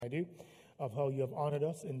do, of how you have honored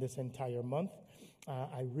us in this entire month.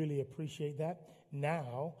 I really appreciate that.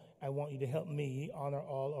 Now, I want you to help me honor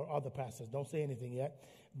all our other pastors. Don't say anything yet.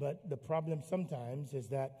 But the problem sometimes is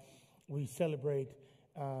that we celebrate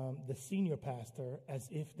the senior pastor as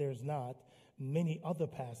if there's not many other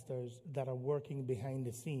pastors that are working behind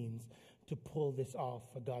the scenes to pull this off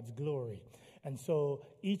for God's glory. And so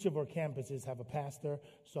each of our campuses have a pastor.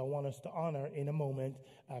 So I want us to honor in a moment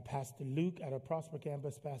Pastor Luke at our Prosper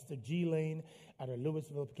campus, Pastor G. Lane at our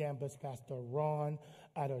Louisville campus, Pastor Ron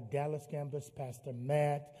at our Dallas campus, Pastor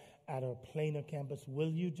Matt at our Plano campus.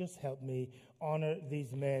 Will you just help me honor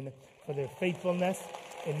these men for their faithfulness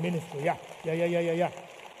in ministry?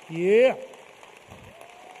 Yeah.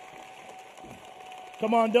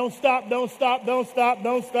 Come on, don't stop.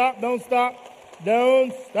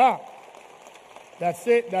 That's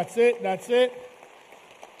it.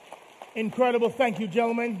 Incredible. Thank you,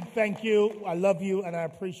 gentlemen. Thank you. I love you, and I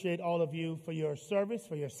appreciate all of you for your service,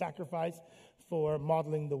 for your sacrifice, for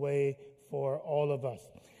modeling the way for all of us.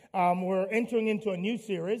 We're entering into a new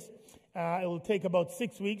series. It will take about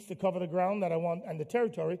 6 weeks to cover the ground that I want and the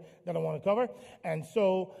territory that I want to cover. And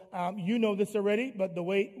so you know this already, but the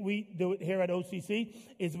way we do it here at OCC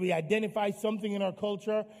is we identify something in our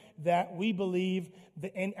culture that we believe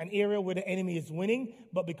an area where the enemy is winning,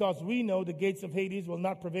 but because we know the gates of Hades will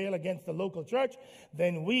not prevail against the local church,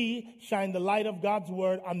 then we shine the light of God's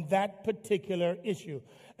word on that particular issue.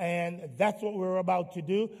 And that's what we're about to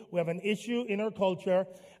do. We have an issue in our culture,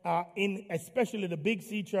 in especially the Big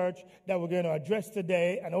C church, that we're going to address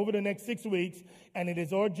today and over the next 6 weeks. And it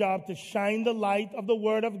is our job to shine the light of the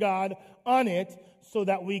Word of God on it so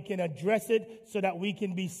that we can address it, so that we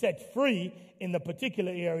can be set free in the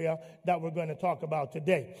particular area that we're going to talk about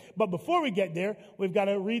today. But before we get there, we've got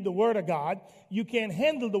to read the Word of God. You can't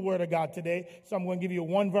handle the Word of God today, so I'm going to give you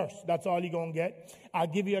one verse. That's all you're going to get. I'll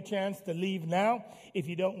give you a chance to leave now if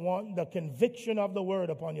you don't want the conviction of the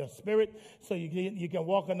Word upon your spirit. So you can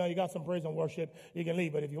walk on now. You got some praise and worship. You can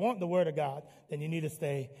leave. But if you want the Word of God, then you need to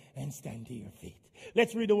stay and stand to your feet.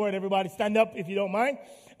 Let's read the Word, everybody. Stand up if you don't mind.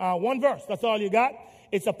 One verse. That's all you got.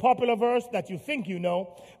 It's a popular verse that you think you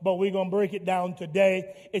know, but we're going to break it down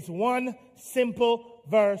today. It's one simple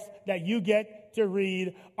verse that you get to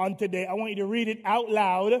read on today. I want you to read it out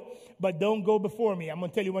loud, but don't go before me. I'm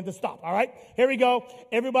going to tell you when to stop, all right? Here we go.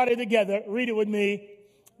 Everybody together, read it with me.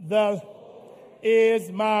 The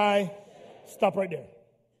is my... Stop right there.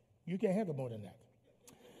 You can't handle more than that.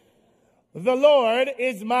 The Lord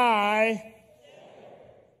is my...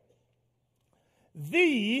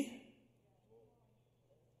 The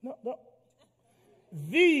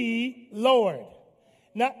Lord.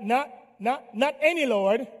 Not any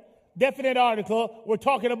Lord. Definite article. We're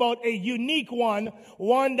talking about a unique one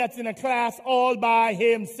that's in a class all by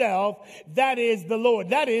himself. That is the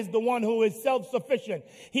Lord. That is the one who is self-sufficient.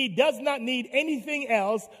 He does not need anything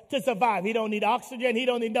else to survive. He don't need oxygen. He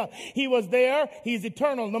don't need nothing. He was there. He's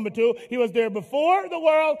eternal. Number two, he was there before the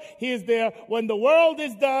world. He is there when the world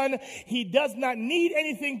is done. He does not need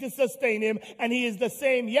anything to sustain him. And he is the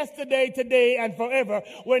same yesterday, today, and forever.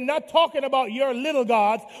 We're not talking about your little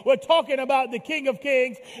gods. We're talking about the King of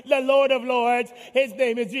Kings, the Lord of Lords. His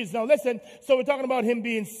name is Jesus. Now listen, so we're talking about him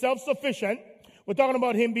being self-sufficient. We're talking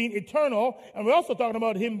about him being eternal. And we're also talking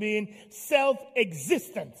about him being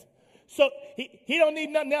self-existent. So he don't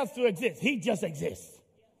need nothing else to exist. He just exists.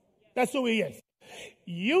 That's who he is.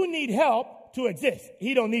 You need help to exist.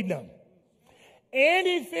 He don't need none.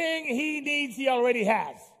 Anything he needs, he already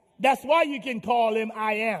has. That's why you can call him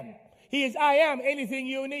I am. He is I am anything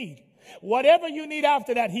you need. Whatever you need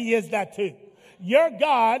after that, he is that too. Your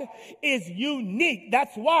God is unique.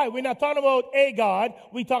 That's why we're not talking about a God.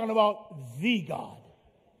 We're talking about the God.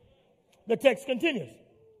 The text continues.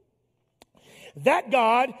 That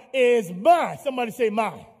God is mine. Somebody say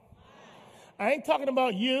mine. I ain't talking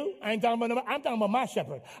about you. I'm talking about my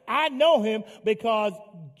shepherd. I know him because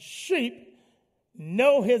sheep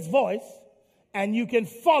know his voice and you can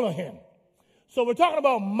follow him. So we're talking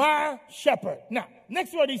about my shepherd. Now,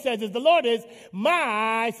 next word he says is the Lord is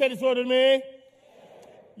my, say this word to me.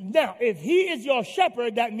 Now, if he is your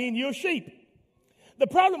shepherd, that means you're sheep. The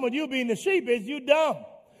problem with you being the sheep is you dumb.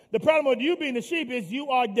 The problem with you being the sheep is you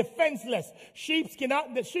are defenseless. Sheep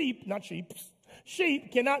cannot defend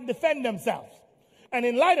themselves. And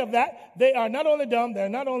in light of that, they are not only dumb, they're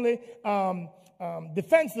not only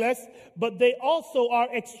defenseless, but they also are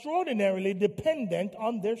extraordinarily dependent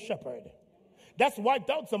on their shepherd. That's wiped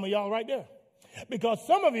out some of y'all right there. Because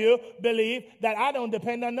some of you believe that I don't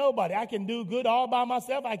depend on nobody. I can do good all by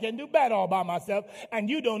myself. I can do bad all by myself. And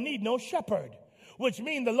you don't need no shepherd, which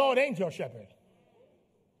means the Lord ain't your shepherd.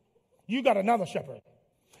 You got another shepherd.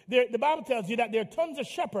 The Bible tells you that there are tons of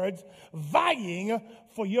shepherds vying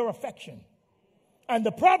for your affection. And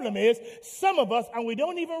the problem is, some of us, and we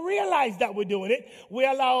don't even realize that we're doing it, we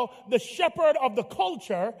allow the shepherd of the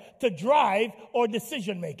culture to drive our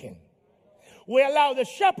decision making. We allow the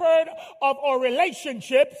shepherd of our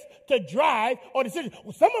relationships to drive our decisions.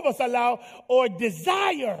 Some of us allow our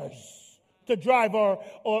desires to drive our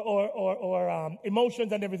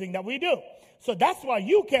emotions and everything that we do. So that's why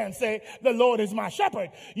you can't say, the Lord is my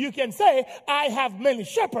shepherd. You can say, I have many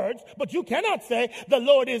shepherds, but you cannot say, the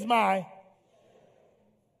Lord is my.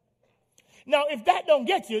 Now, if that don't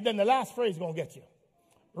get you, then the last phrase is going to get you.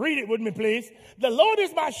 Read it with me, please. The Lord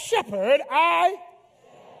is my shepherd,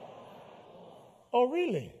 Oh,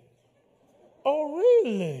 really? Oh,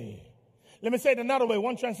 really? Let me say it another way.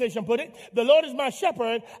 One translation put it, the Lord is my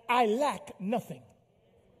shepherd, I lack nothing.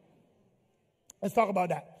 Let's talk about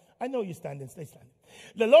that. I know you're standing, stay standing.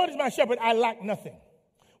 The Lord is my shepherd, I lack nothing.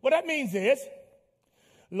 What that means is,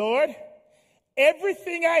 Lord,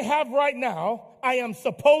 everything I have right now, I am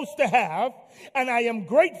supposed to have, and I am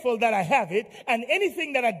grateful that I have it, and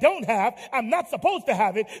anything that I don't have, I'm not supposed to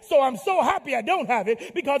have it, so I'm so happy I don't have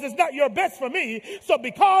it, because it's not your best for me, so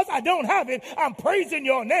because I don't have it, I'm praising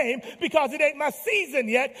your name, because it ain't my season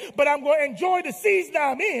yet, but I'm going to enjoy the season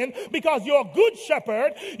I'm in, because you're a good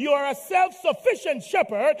shepherd, you're a self-sufficient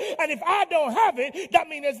shepherd, and if I don't have it, that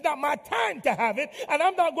means it's not my time to have it, and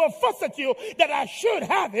I'm not going to fuss at you that I should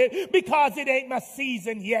have it, because it ain't my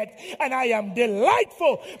season yet, and I am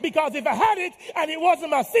delightful, because if I had it and it wasn't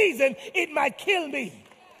my season, it might kill me.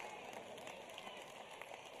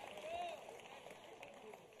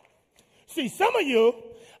 See, some of you,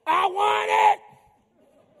 I want it.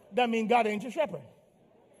 That means God ain't your shepherd.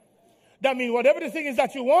 That means whatever the thing is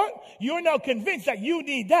that you want, you're now convinced that you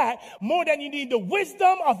need that more than you need the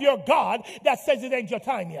wisdom of your God that says it ain't your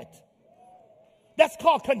time yet. That's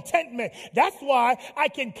called contentment. That's why I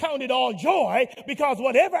can count it all joy, because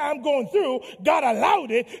whatever I'm going through, God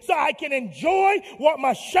allowed it so I can enjoy what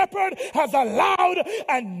my shepherd has allowed,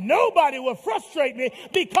 and nobody will frustrate me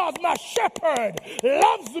because my shepherd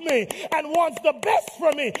loves me and wants the best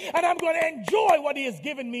for me, and I'm going to enjoy what he has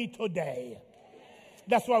given me today.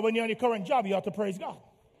 That's why when you're on your current job, you have to praise God.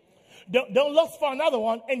 Don't lust for another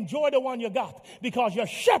one. Enjoy the one you got. Because your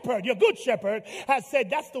shepherd, your good shepherd, has said,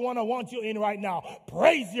 that's the one I want you in right now.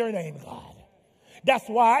 Praise your name, God. That's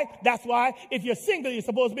why, if you're single, you're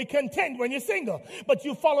supposed to be content when you're single. But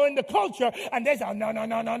you follow in the culture, and they say,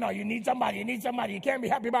 no. You need somebody. You can't be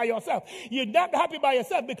happy by yourself. You're not happy by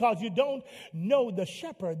yourself because you don't know the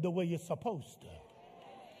shepherd the way you're supposed to.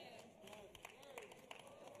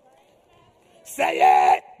 Say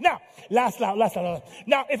it. Now, last.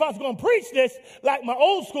 Now, if I was going to preach this like my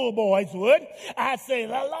old school boys would, I'd say,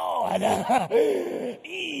 the Lord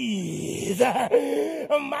is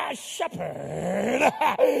my shepherd.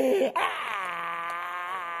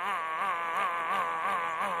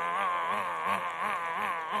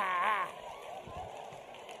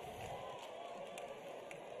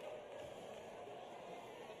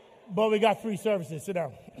 But we got 3 services. Sit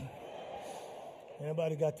down.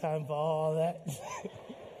 Anybody got time for all that?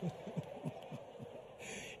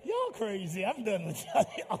 Y'all crazy. I'm done with y'all.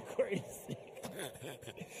 Y'all crazy.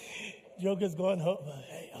 Joker's going home.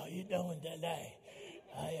 Hey, how you doing today?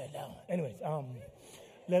 How you doing? Anyways,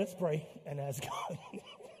 let us pray and ask God.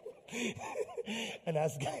 and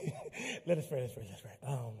ask God. Let us pray.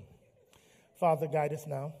 Father, guide us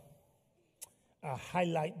now.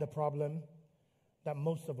 Highlight the problem that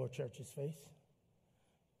most of our churches face,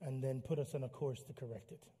 and then put us on a course to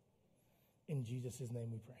correct it. In Jesus'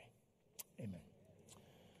 name we pray.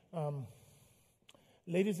 Amen.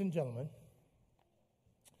 Ladies and gentlemen,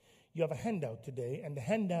 you have a handout today, and the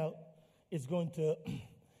handout is going to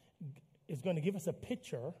give us a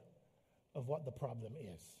picture of what the problem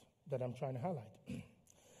is that I'm trying to highlight.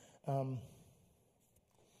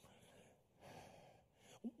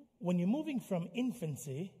 When you're moving from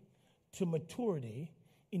infancy to maturity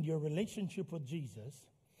in your relationship with Jesus,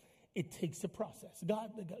 it takes a process.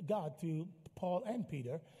 God, through Paul and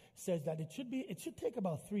Peter, says that it should take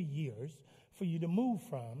about 3 years for you to move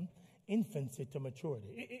from infancy to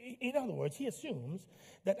maturity. In other words, he assumes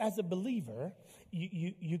that as a believer,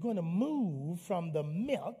 you're going to move from the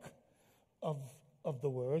milk of the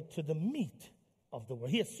word to the meat of the word.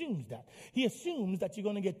 He assumes that. He assumes that you're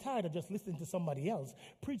going to get tired of just listening to somebody else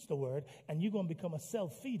preach the word, and you're going to become a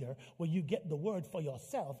self-feeder where you get the word for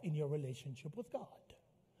yourself in your relationship with God.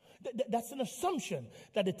 That's an assumption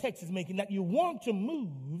that the text is making, that you want to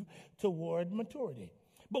move toward maturity.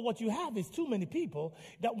 But what you have is too many people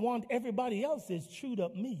that want everybody else's chewed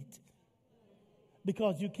up meat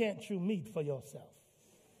because you can't chew meat for yourself.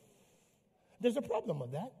 There's a problem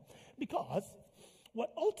with that because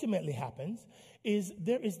what ultimately happens is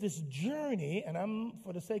there is this journey, and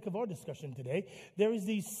for the sake of our discussion today, there is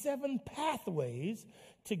these 7 pathways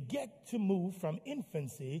to get to move from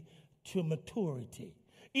infancy to maturity.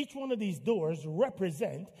 Each one of these doors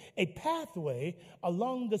represent a pathway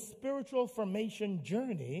along the spiritual formation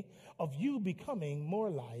journey of you becoming more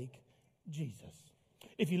like Jesus.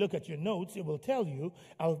 If you look at your notes, it will tell you,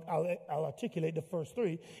 I'll articulate the first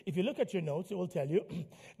 3. If you look at your notes, it will tell you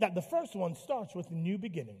that the first one starts with new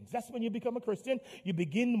beginnings. That's when you become a Christian. You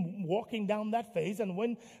begin walking down that phase. And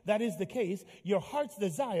when that is the case, your heart's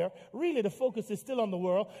desire, really the focus is still on the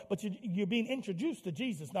world, but you're being introduced to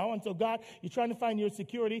Jesus now. And so God, you're trying to find your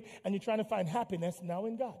security and you're trying to find happiness now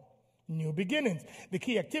in God. New beginnings. The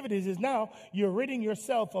key activities is now you're ridding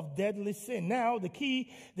yourself of deadly sin. Now the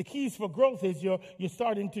keys for growth is you're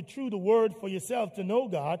starting to chew the word for yourself to know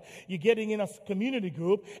God. You're getting in a community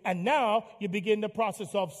group, and now you begin the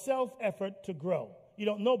process of self-effort to grow. You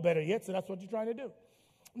don't know better yet, so that's what you're trying to do.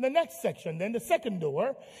 The next section, then the second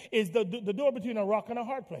door, is the door between a rock and a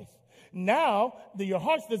hard place. Now, your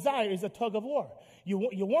heart's desire is a tug of war. You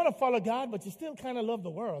want to follow God, but you still kind of love the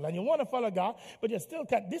world. And you want to follow God, but you still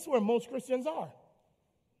can't. This is where most Christians are.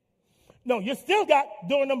 No, you still got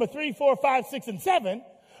door number 3, 4, 5, 6, and 7,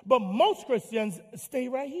 but most Christians stay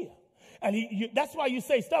right here. And that's why you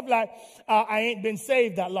say stuff like, I ain't been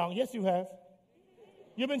saved that long. Yes, you have.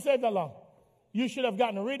 You've been saved that long. You should have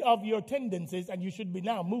gotten rid of your tendencies, and you should be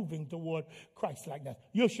now moving toward Christ like that.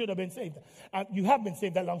 You should have been saved. You have been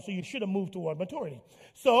saved that long, so you should have moved toward maturity.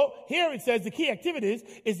 So here it says the key activities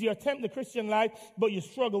is you attempt the Christian life, but you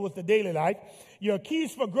struggle with the daily life. Your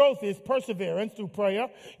keys for growth is perseverance through prayer.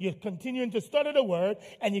 You're continuing to study the word,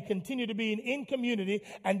 and you continue to be in community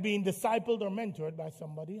and being discipled or mentored by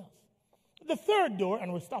somebody else. The third door,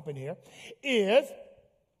 and we're stopping here, is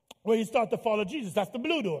where you start to follow Jesus. That's the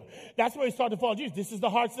blue door. That's where you start to follow Jesus. This is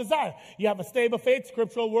the heart's desire. You have a stable faith,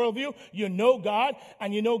 scriptural worldview. You know God,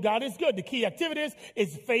 and you know God is good. The key activities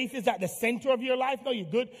is faith is at the center of your life. No, you're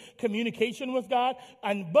good communication with God.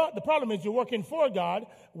 But the problem is you're working for God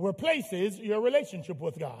replaces your relationship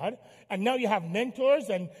with God. And now you have mentors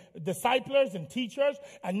and disciplers and teachers.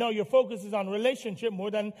 And now your focus is on relationship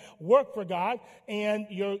more than work for God. And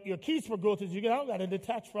your keys for growth is you got to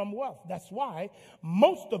detach from wealth. That's why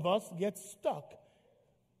most of us get stuck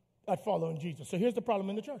at following Jesus. So here's the problem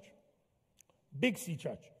in the church. Big C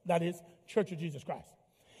church, that is Church of Jesus Christ.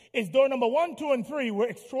 It's door number 1, 2, and 3 we're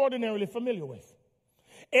extraordinarily familiar with.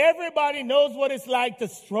 Everybody knows what it's like to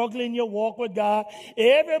struggle in your walk with God.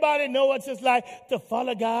 Everybody knows what it's like to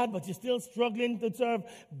follow God, but you're still struggling to serve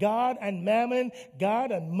God and mammon,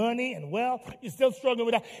 God and money and wealth. You're still struggling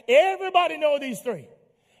with that. Everybody knows these 3.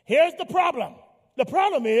 Here's the problem. The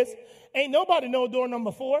problem is, ain't nobody know door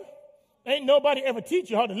number 4. Ain't nobody ever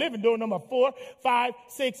teach you how to live in door number 4, 5,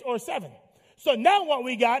 6, or 7. So now what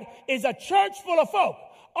we got is a church full of folk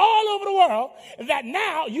all over the world that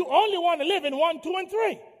now you only want to live in 1, 2, and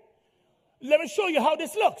 3. Let me show you how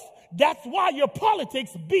this looks. That's why your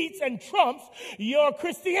politics beats and trumps your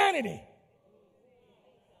Christianity.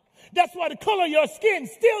 That's why the color of your skin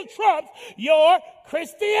still trumps your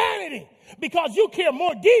Christianity. Because you care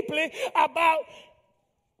more deeply about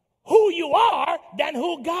who you are than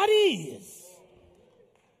who God is.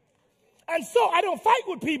 And so I don't fight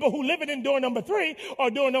with people who live in door number 3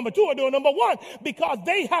 or door number 2 or door number 1 because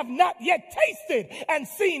they have not yet tasted and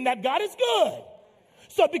seen that God is good.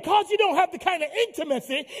 So because you don't have the kind of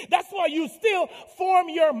intimacy, that's why you still form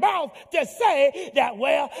your mouth to say that,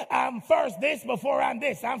 well, I'm first this before I'm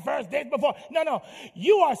this. I'm first this before. No.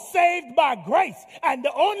 You are saved by grace. And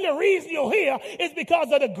the only reason you're here is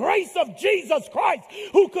because of the grace of Jesus Christ,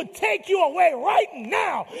 who could take you away right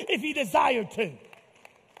now if he desired to.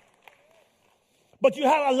 But you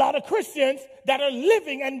have a lot of Christians that are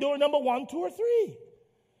living in door number 1, 2, or 3.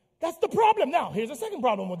 That's the problem. Now, here's the second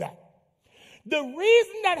problem with that. The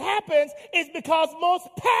reason that happens is because most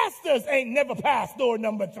pastors ain't never passed door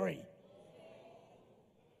number 3.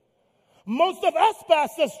 Most of us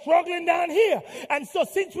pastors struggling down here. And so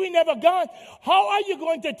since we never gone, how are you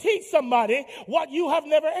going to teach somebody what you have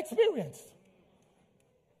never experienced?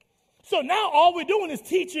 So now all we're doing is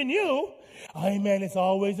teaching you. Amen. It's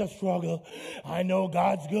always a struggle. I know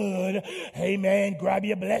God's good. Amen. Grab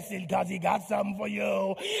your blessing because he got something for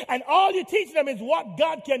you. And all you teach them is what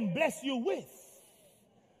God can bless you with.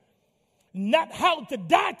 Not how to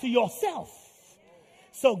die to yourself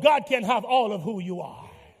so God can have all of who you are.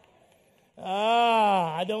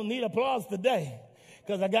 I don't need applause today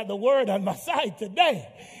because I got the word on my side today.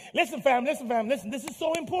 Listen, fam, listen. This is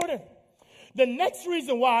so important. The next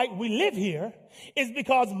reason why we live here is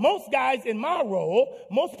because most guys in my role,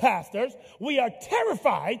 most pastors, we are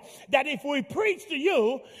terrified that if we preach to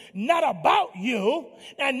you, not about you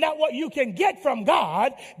and not what you can get from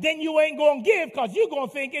God, then you ain't going to give because you're going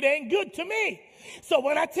to think it ain't good to me. So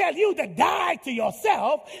when I tell you to die to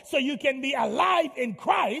yourself so you can be alive in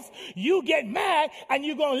Christ, you get mad and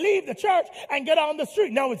you're going to leave the church and get on the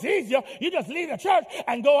street. No, it's easier. You just leave the church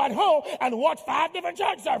and go at home and watch 5 different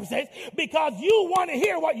church services because you want to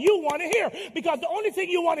hear what you want to hear. Because the only thing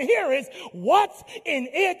you want to hear is what's in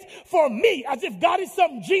it for me. As if God is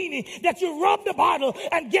some genie that you rub the bottle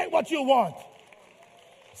and get what you want.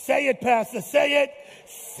 Say it, Pastor. Say it.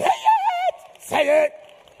 Say it. Say it.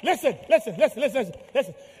 Listen.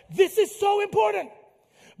 This is so important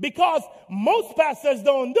because most pastors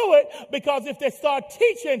don't do it because if they start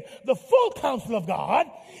teaching the full counsel of God,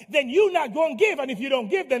 then you're not going to give. And if you don't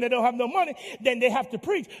give, then they don't have no money. Then they have to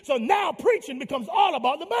preach. So now preaching becomes all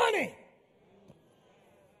about the money.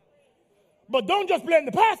 But don't just blame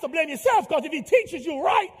the pastor, blame yourself, because if he teaches you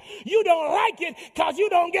right, you don't like it because you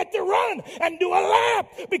don't get to run and do a lap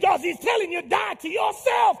because he's telling you die to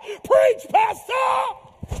yourself. Preach, pastor!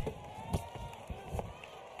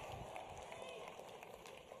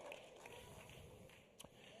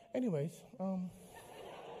 Anyways,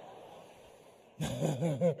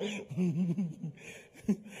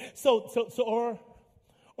 so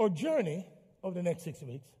our journey over the next 6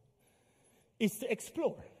 weeks is to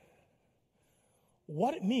explore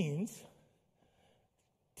what it means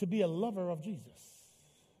to be a lover of Jesus,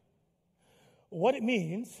 what it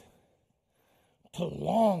means to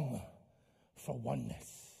long for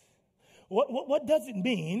oneness, what does it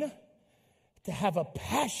mean to have a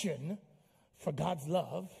passion for God's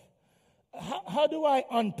love. How do I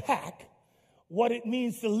unpack what it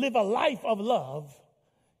means to live a life of love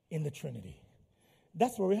in the Trinity?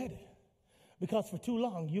 That's where we're headed. Because for too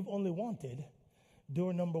long, you've only wanted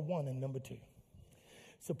door number 1 and number 2.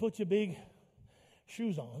 So put your big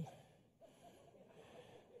shoes on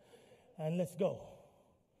and let's go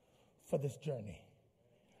for this journey.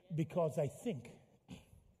 Because I think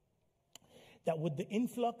that with the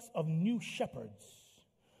influx of new shepherds,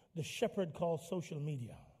 the shepherd called social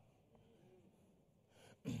media,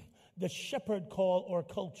 the shepherd called our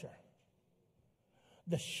culture,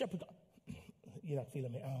 the shepherd, you're not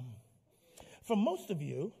feeling me. For most of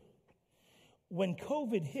you, when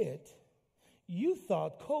COVID hit, you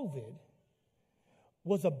thought COVID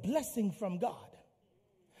was a blessing from God.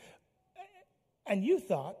 And you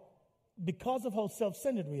thought, because of how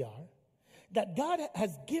self-centered we are, that God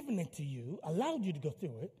has given it to you, allowed you to go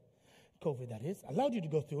through it, COVID that is, allowed you to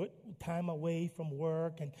go through it, time away from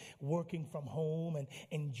work and working from home and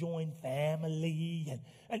enjoying family.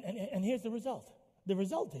 And here's the result. The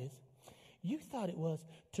result is you thought it was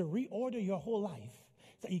to reorder your whole life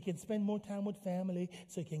so you can spend more time with family,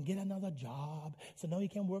 so you can get another job, so now you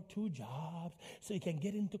can work 2 jobs, so you can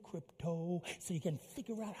get into crypto, so you can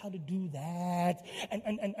figure out how to do that.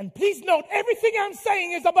 And please note, everything I'm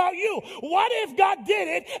saying is about you. What if God did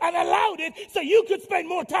it and allowed it so you could spend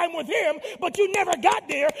more time with him, but you never got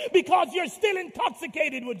there because you're still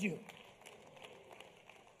intoxicated with you?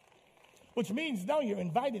 Which means now you're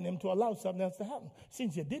inviting him to allow something else to happen,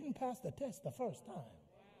 since you didn't pass the test the first time.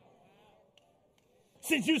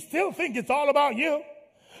 Since you still think it's all about you.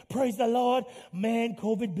 Praise the Lord. Man,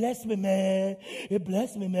 COVID blessed me, man. It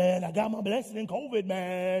blessed me, man. I got my blessing in COVID,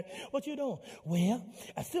 man. What you doing? Well,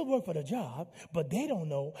 I still work for the job, but they don't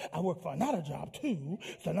know I work for another job too.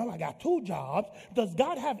 So now I got 2 jobs. Does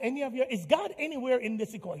God have any of your, is God anywhere in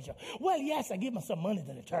this equation? Well, yes, I give some money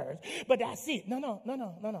to the church, but that's it. No.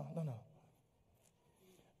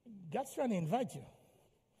 God's trying to invite you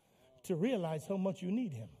to realize how much you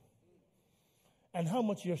need him. And how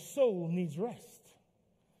much your soul needs rest.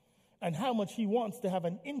 And how much he wants to have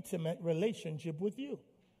an intimate relationship with you.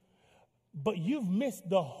 But you've missed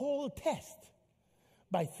the whole test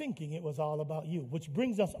by thinking it was all about you. Which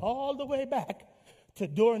brings us all the way back to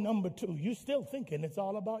door number 2. You're still thinking it's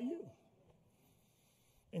all about you.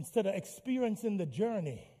 Instead of experiencing the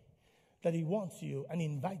journey that he wants you and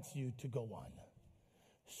invites you to go on.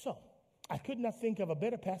 So, I could not think of a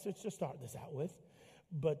better passage to start this out with.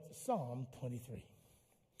 But Psalm 23.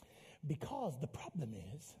 Because the problem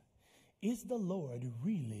is the Lord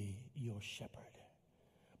really your shepherd?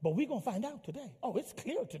 But we're going to find out today. Oh, it's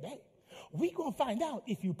clear today. We're going to find out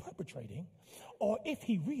if you're perpetrating or if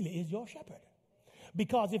he really is your shepherd.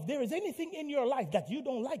 Because if there is anything in your life that you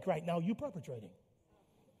don't like right now, you're perpetrating.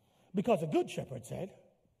 Because a good shepherd said,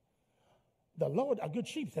 a good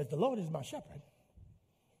sheep says, the Lord is my shepherd.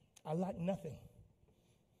 I lack nothing.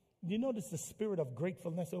 Do you notice the spirit of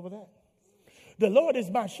gratefulness over that? The Lord is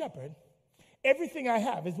my shepherd. Everything I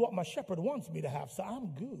have is what my shepherd wants me to have, so I'm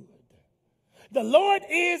good. The Lord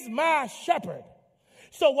is my shepherd.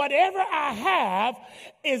 So whatever I have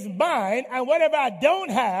is mine, and whatever I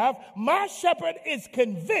don't have, my shepherd is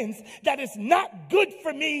convinced that it's not good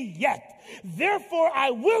for me yet. Therefore,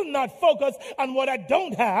 I will not focus on what I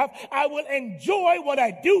don't have. I will enjoy what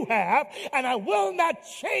I do have, and I will not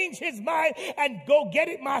change his mind and go get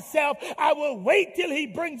it myself. I will wait till he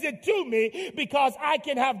brings it to me, because I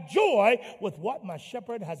can have joy with what my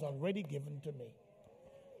shepherd has already given to me.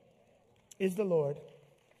 Is the Lord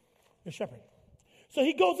your shepherd? So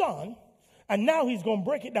he goes on, and now he's going to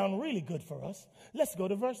break it down really good for us. Let's go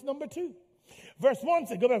to verse number 2. Verse 1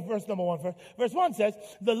 says, go back to verse number 1 first. Verse 1 says,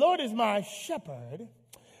 the Lord is my shepherd,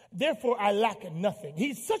 therefore I lack nothing.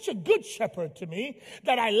 He's such a good shepherd to me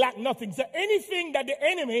that I lack nothing. So anything that the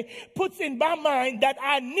enemy puts in my mind that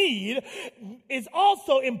I need is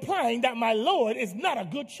also implying that my Lord is not a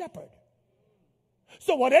good shepherd.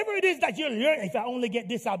 So whatever it is that you're learning, if I only get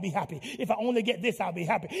this, I'll be happy. If I only get this, I'll be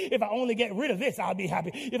happy. If I only get rid of this, I'll be happy.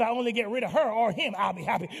 If I only get rid of her or him, I'll be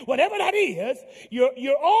happy. Whatever that is,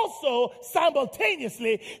 you're also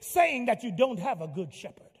simultaneously saying that you don't have a good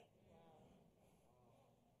shepherd.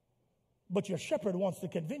 But your shepherd wants to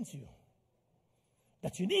convince you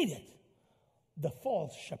that you need it. The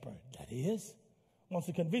false shepherd, that is, wants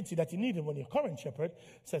to convince you that you need it when your current shepherd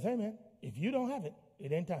says, hey man, if you don't have it,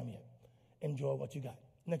 it ain't time yet. Enjoy what you got.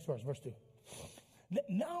 Next verse, verse 2.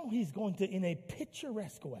 Now he's going to, in a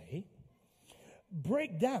picturesque way,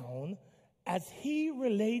 break down as he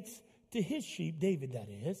relates to his sheep, David that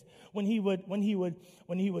is, when he would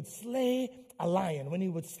slay a lion, when he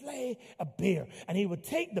would slay a bear, and he would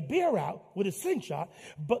take the bear out with a slingshot,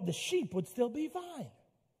 but the sheep would still be fine.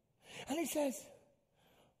 And he says,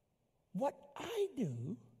 what I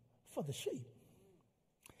do for the sheep,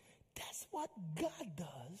 that's what God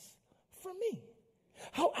does for me.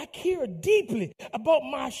 How I care deeply about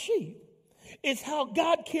my sheep is how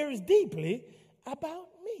God cares deeply about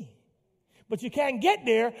me. But you can't get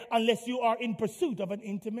there unless you are in pursuit of an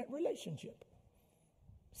intimate relationship.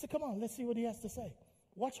 So come on, let's see what he has to say.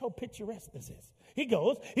 Watch how picturesque this is.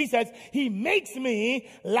 He says, he makes me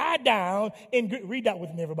lie down in, read that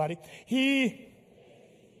with me everybody. He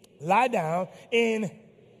lie down in,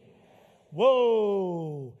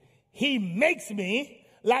 whoa, he makes me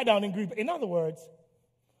lie down in green. In other words,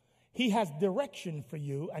 he has direction for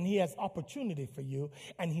you, and he has opportunity for you,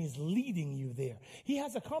 and he's leading you there. He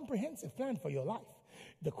has a comprehensive plan for your life.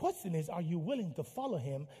 The question is, are you willing to follow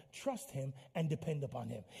him, trust him, and depend upon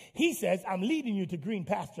him? He says, I'm leading you to green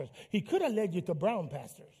pastures. He could have led you to brown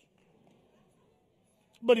pastures.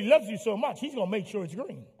 But he loves you so much, he's going to make sure it's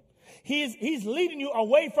green. He's leading you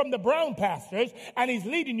away from the brown pastures, and he's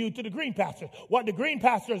leading you to the green pastures. What the green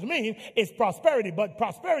pastures mean is prosperity, but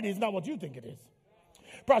prosperity is not what you think it is.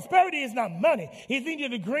 Prosperity is not money. He's leading you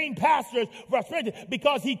to green pastures, prosperity,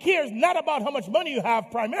 because he cares not about how much money you have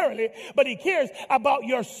primarily, but he cares about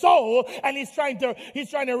your soul, and he's trying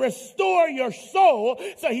to restore your soul,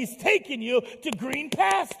 so he's taking you to green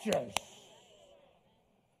pastures.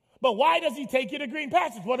 But why does he take you to green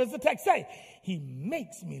pastures? What does the text say? He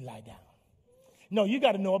makes me lie down. No, you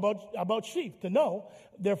got to know about sheep to know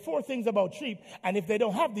there are 4 things about sheep, and if they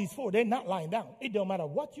don't have these 4, they're not lying down. It don't matter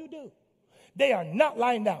what you do. They are not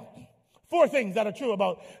lying down. 4 things that are true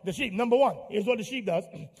about the sheep. Number 1, here's what the sheep does.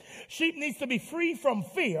 Sheep needs to be free from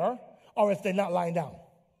fear, or else they're not lying down.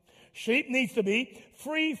 Sheep needs to be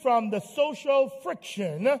free from the social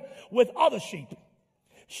friction with other sheep.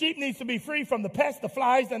 Sheep needs to be free from the pests, the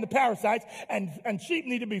flies, and the parasites, and sheep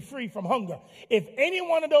need to be free from hunger. If any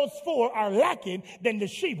one of those 4 are lacking, then the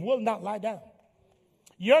sheep will not lie down.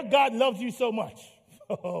 Your God loves you so much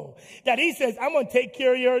that he says, I'm going to take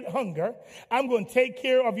care of your hunger. I'm going to take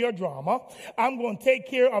care of your drama. I'm going to take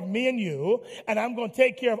care of me and you, and I'm going to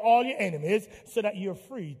take care of all your enemies so that you're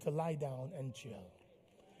free to lie down and chill.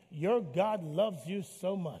 Your God loves you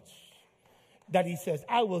so much that he says,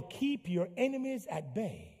 I will keep your enemies at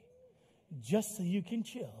bay just so you can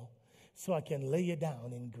chill, so I can lay you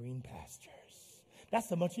down in green pastures. That's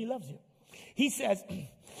how much he loves you. He says,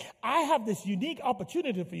 I have this unique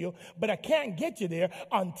opportunity for you, but I can't get you there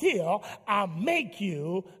until I make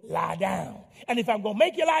you lie down. And if I'm going to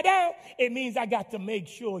make you lie down, it means I got to make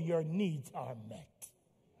sure your needs are met.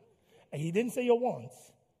 And he didn't say your wants,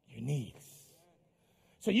 your needs.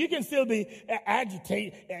 So you can still be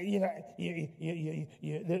agitated,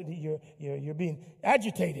 you're being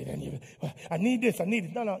agitated, and I need this, I need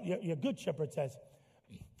it. No, your good shepherd says,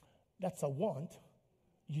 that's a want.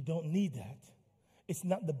 You don't need that. It's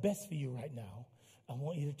not the best for you right now. I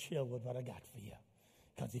want you to chill with what I got for you.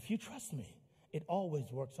 Because if you trust me it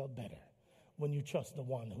always works out better when you trust the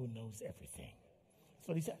one who knows everything. That's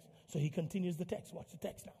what he says. So he continues the text. Watch the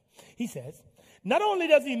text now. He says, not only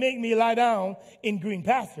does he make me lie down in green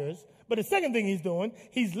pastures, but the second thing he's doing,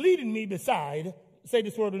 he's leading me beside, say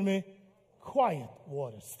this word with me, quiet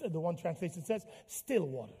waters. The one translation says still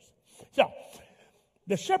waters. So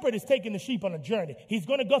the shepherd is taking the sheep on a journey. He's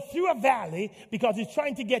going to go through a valley because he's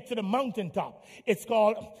trying to get to the mountaintop. It's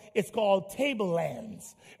called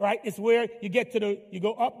tablelands, right? It's where you get to you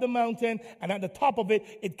go up the mountain, and at the top of it,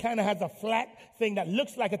 it kind of has a flat thing that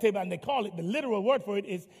looks like a table, and they call it, the literal word for it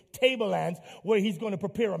is tablelands, where he's going to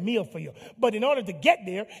prepare a meal for you. But in order to get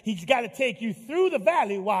there, he's got to take you through the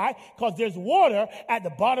valley. Why? Because there's water at the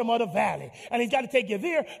bottom of the valley, and he's got to take you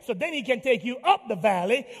there, so then he can take you up the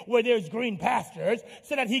valley where there's green pastures,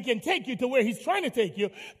 so that he can take you to where he's trying to take you,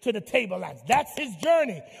 to the tablelands. That's his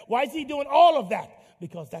journey. Why is he doing all of that?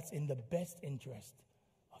 Because that's in the best interest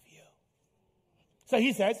of you. So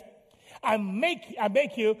he says, I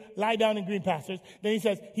make you lie down in green pastures. Then he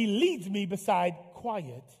says, he leads me beside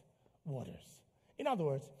quiet waters. In other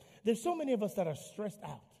words, there's so many of us that are stressed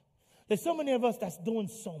out. There's so many of us that's doing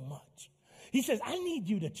so much. He says, I need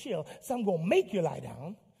you to chill, so I'm going to make you lie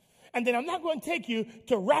down. And then I'm not going to take you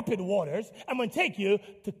to rapid waters. I'm going to take you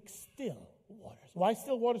to still waters. Why is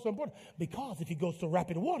still water so important? Because if he goes to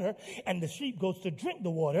rapid water and the sheep goes to drink the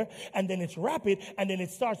water and then it's rapid and then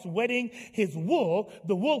it starts wetting his wool,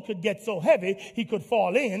 the wool could get so heavy he could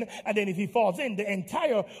fall in. And then if he falls in, the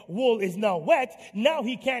entire wool is now wet. Now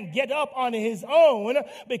he can't get up on his own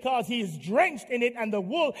because he is drenched in it and the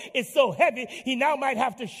wool is so heavy. He now might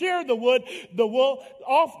have to shear the wool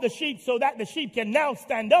off the sheep so that the sheep can now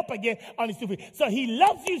stand up again on his 2 feet. So he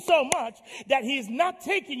loves you so much that he's not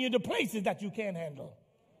taking you to places that you can't handle.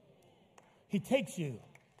 He takes you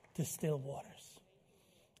to still waters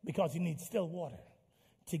because he needs still water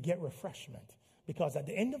to get refreshment. Because at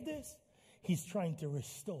the end of this, he's trying to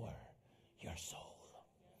restore your soul.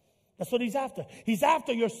 That's what he's after. He's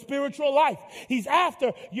after your spiritual life. He's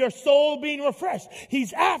after your soul being refreshed.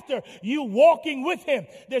 He's after you walking with him.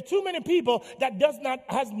 There are too many people that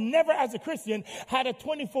has never as a Christian had a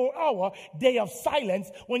 24-hour day of silence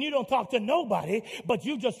when you don't talk to nobody, but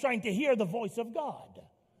you're just trying to hear the voice of God.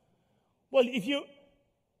 Well, if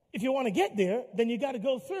you want to get there, then you got to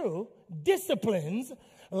go through disciplines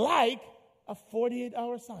like a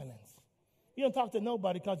 48-hour silence. You don't talk to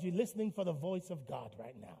nobody because you're listening for the voice of God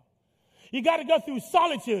right now. You got to go through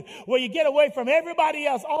solitude where you get away from everybody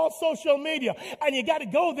else, all social media, and you got to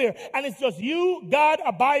go there, and it's just you, God,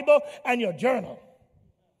 a Bible, and your journal.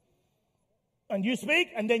 And you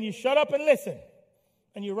speak, and then you shut up and listen,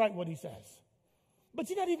 and you write what he says. But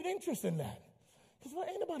you're not even interested in that. Because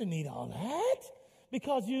ain't nobody need all that.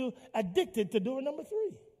 Because you addicted to door number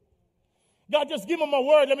 3. God, just give them a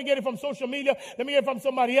word. Let me get it from social media. Let me get it from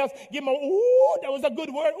somebody else. Give them ooh, that was a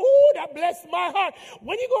good word. Ooh, that blessed my heart.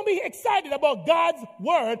 When are you going to be excited about God's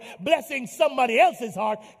word blessing somebody else's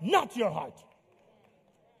heart, not your heart?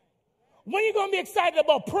 When are you going to be excited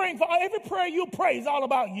about praying for every prayer you pray is all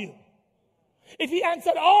about you? If he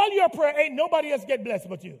answered all your prayer, ain't nobody else get blessed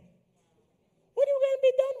but you. When are you going to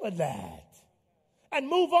be done with that? And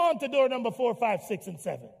move on to door number 4, 5, 6, and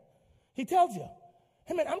 7. He tells you,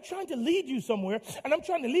 hey man, I'm trying to lead you somewhere, and I'm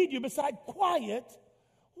trying to lead you beside quiet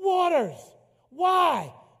waters.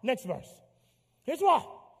 Why? Next verse. Here's why.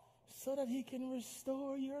 So that he can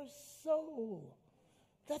restore your soul.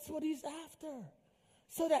 That's what he's after.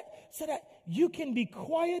 So that you can be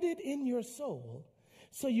quieted in your soul,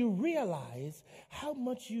 so you realize how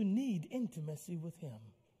much you need intimacy with him.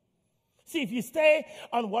 See, if you stay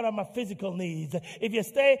on what are my physical needs, if you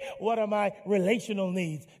stay what are my relational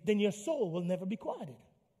needs, then your soul will never be quieted.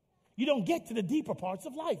 You don't get to the deeper parts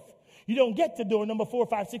of life. You don't get to door number 4,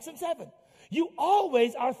 5, 6, and 7. You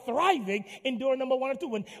always are thriving in door number 1 or 2.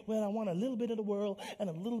 When, well, I want a little bit of the world and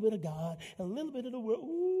a little bit of God, and a little bit of the world.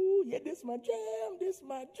 Ooh, yeah, this my jam, this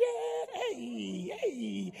my jam. Hey,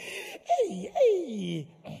 hey, hey,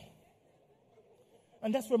 hey.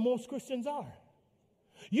 And that's where most Christians are.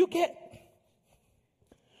 You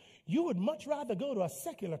would much rather go to a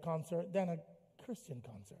secular concert than a Christian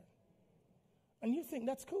concert. And you think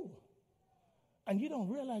that's cool. And you don't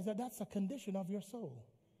realize that that's a condition of your soul.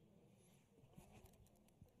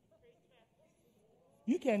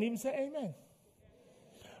 You can't even say amen.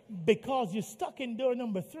 Because you're stuck in door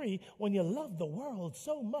number 3 when you love the world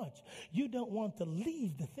so much. You don't want to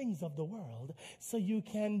leave the things of the world so you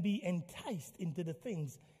can be enticed into the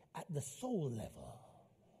things at the soul level.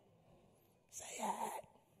 Say that.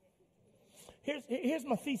 Here's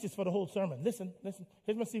my thesis for the whole sermon. Listen.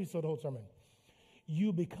 Here's my thesis for the whole sermon.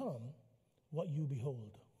 You become what you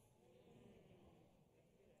behold.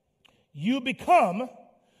 You become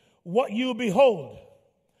what you behold.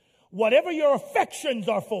 Whatever your affections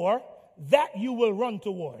are for, that you will run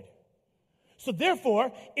toward. So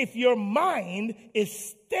therefore, if your mind is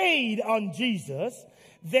stayed on Jesus,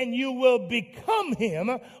 then you will become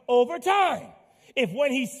him over time. If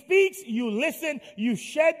when he speaks, you listen, you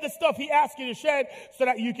shed the stuff he asks you to shed so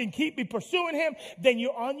that you can keep pursuing him, then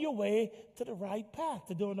you're on your way to the right path,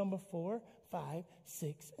 to door number 4, 5,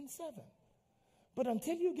 6, and 7. But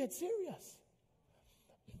until you get serious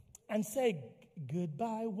and say,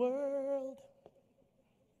 goodbye, world.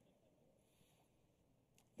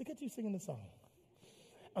 Look at you singing the song.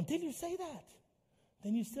 Until you say that,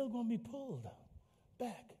 then you're still going to be pulled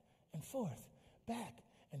back and forth, back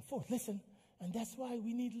and forth. Listen, and that's why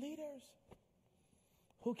we need leaders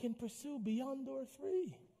who can pursue beyond door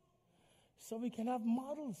 3. So we can have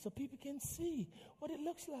models so people can see what it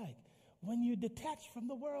looks like when you detach from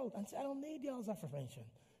the world and say, I don't need y'all's affirmation.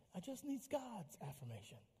 I just need God's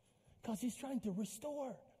affirmation. Because he's trying to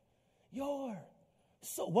restore your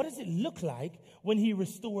soul. What does it look like when he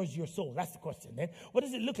restores your soul? That's the question then. What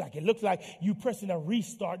does it look like? It looks like you pressing a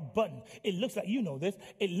restart button. It looks like, you know this,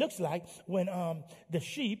 it looks like when the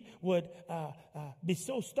sheep would be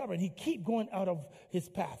so stubborn, he'd keep going out of his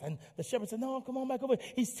path. And the shepherd said, no, come on back over.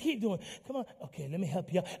 He's keep doing, come on. Okay, let me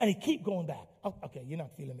help you. And he keep going back. Oh, okay, you're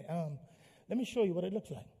not feeling me. Let me show you what it looks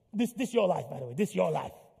like. This your life, by the way. This your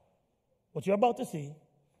life. What you're about to see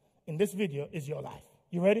in this video is your life.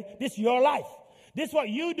 You ready? This is your life. This is what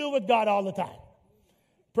you do with God all the time.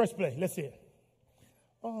 Press play. Let's see it.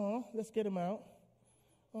 Oh, let's get him out.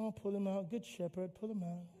 Oh, pull him out. Good shepherd. Pull him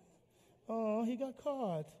out. Oh, he got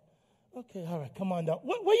caught. Okay, all right. Come on down.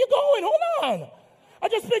 Where you going? Hold on. I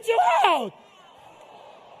just picked you out.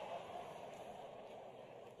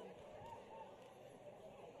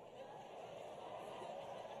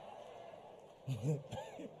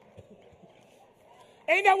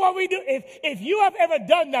 Ain't that what we do? If you have ever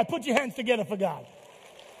done that, put your hands together for God.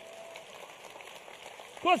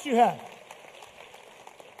 Of course you have.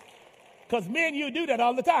 Because me and you do that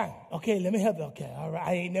all the time. Okay, let me help you. Okay, all right.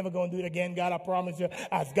 I ain't never going to do it again, God. I promise you.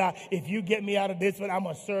 Ask God, if you get me out of this one, I'm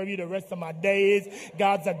going to serve you the rest of my days.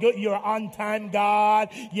 God's a good, you're an on-time God.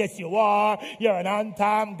 Yes, you are. You're an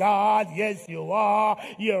on-time God. Yes, you are.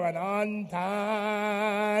 You're an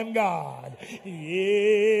on-time God.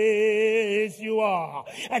 Yes, you are.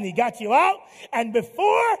 And he got you out. And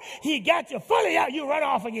before he got you fully out, you run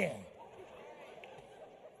off again.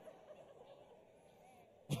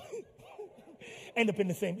 End up in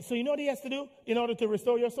the same. So you know what he has to do in order to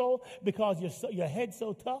restore your soul? Because your head's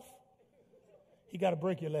so tough, he got to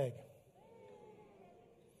break your leg.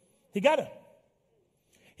 He got to.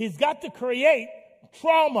 He's got to create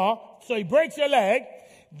trauma so he breaks your leg.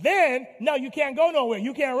 Then, now you can't go nowhere.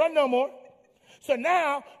 You can't run no more. So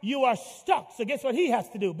now you are stuck. So guess what he has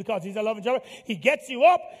to do? Because he's a loving shepherd. He gets you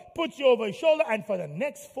up, puts you over his shoulder, and for the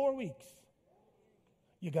next 4 weeks,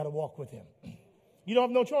 you got to walk with him. You don't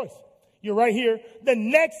have no choice. You're right here the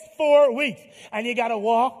next 4 weeks. And you got to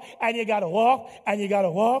walk, and you got to walk, and you got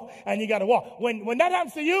to walk, and you got to walk. When that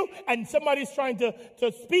happens to you, and somebody's trying to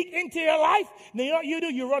speak into your life, then you know what you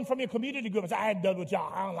do? You run from your community group and say, I ain't done with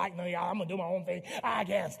y'all. I don't like none of y'all. I'm going to do my own thing. I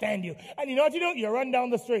can't stand you. And you know what you do? You run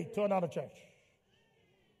down the street to another church.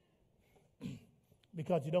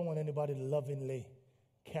 Because you don't want anybody to lovingly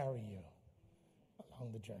carry you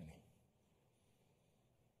along the journey.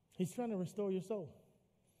 He's trying to restore your soul.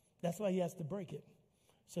 That's why he has to break it,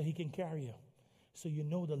 so he can carry you. So you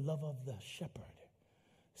know the love of the shepherd.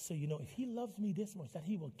 So you know if he loves me this much, that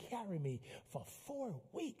he will carry me for 4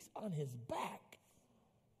 weeks on his back.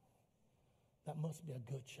 That must be a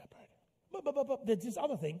good shepherd. But there's this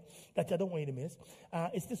other thing that I don't want you to miss.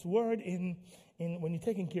 It's this word in when you're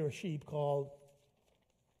taking care of sheep called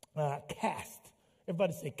cast.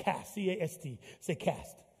 Everybody say cast, C-A-S-T. Say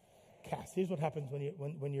cast. Cast. Here's what happens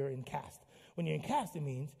when you're in cast. When you're in cast, it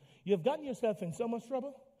means you have gotten yourself in so much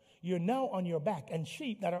trouble, you're now on your back. And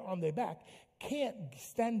sheep that are on their back can't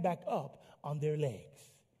stand back up on their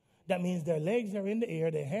legs. That means their legs are in the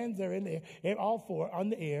air, their hands are in the air, they're all four on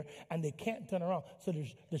the air, and they can't turn around. So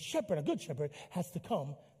the shepherd, a good shepherd, has to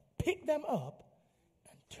come, pick them up,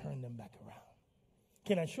 and turn them back around.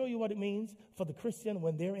 Can I show you what it means for the Christian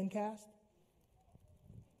when they're in cast?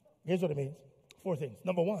 Here's what it means. 4 things.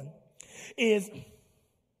 Number 1 is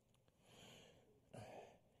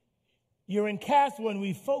you're in cast when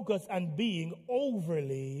we focus on being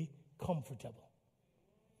overly comfortable.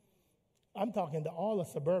 I'm talking to all of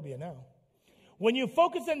suburbia now. When you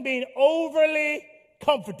focus on being overly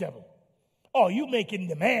comfortable, oh, you making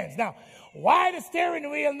demands. Now, why the steering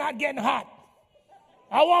wheel not getting hot?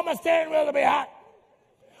 I want my steering wheel to be hot.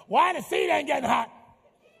 Why the seat ain't getting hot?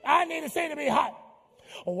 I need the seat to be hot.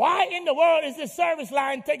 Why in the world is this service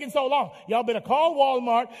line taking so long? Y'all better call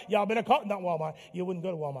Walmart. Y'all better call, not Walmart. You wouldn't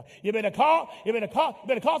go to Walmart. You better call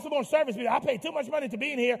some more service people. I pay too much money to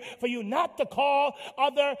be in here for you not to call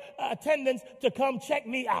other attendants to come check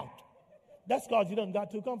me out. That's because you done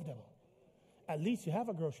got too comfortable. At least you have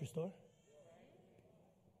a grocery store.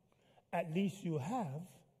 At least you have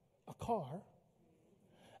a car.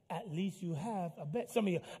 At least you have a bed. Some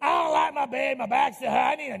of you, I don't like my bed. My back's too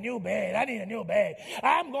high. I need a new bed.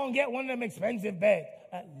 I'm going to get one of them expensive beds.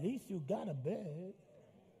 At least you got a bed.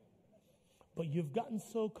 But you've gotten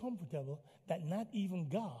so comfortable that not even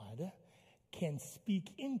God can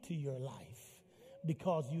speak into your life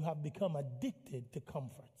because you have become addicted to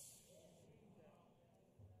comforts.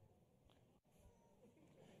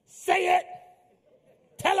 Say it.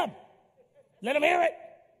 Tell them. Let them hear it.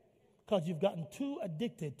 Because you've gotten too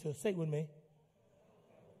addicted to, say it with me.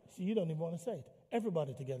 See, you don't even want to say it.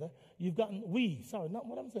 Everybody together. Not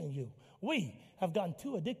what I'm saying, you. We have gotten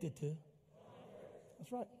too addicted to.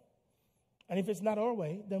 That's right. And if it's not our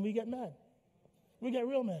way, then we get mad. We get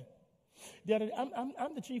real mad.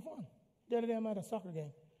 I'm the chief one. The other day I'm at a soccer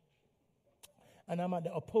game. And I'm at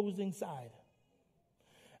the opposing side.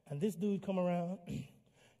 And this dude come around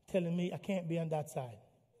telling me I can't be on that side.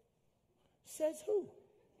 Says who?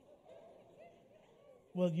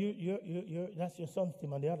 Well, that's your son's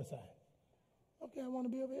team on the other side. Okay, I want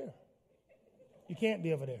to be over here. You can't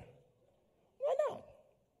be over there. Why not?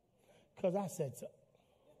 Because I said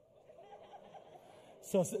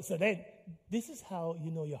so. So then, this is how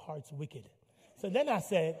you know your heart's wicked. So then I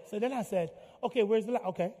said, okay, where's the light?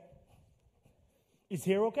 Okay. Is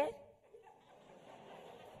here okay?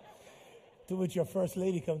 To which your first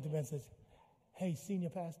lady comes to me and says, hey, senior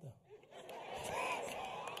pastor.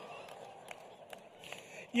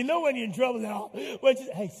 You know when you're in trouble now.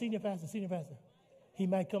 Hey, senior pastor, he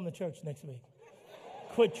might come to church next week.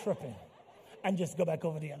 Quit tripping and just go back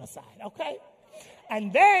over the other side, okay?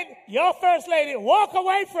 And then your first lady walk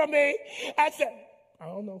away from me and said, I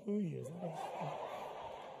don't know who he is.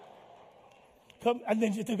 Come, and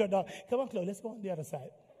then she took her dog. Come on, Chloe, let's go on the other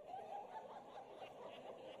side.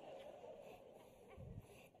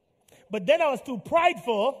 But then I was too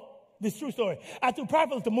prideful. This is true story. I was too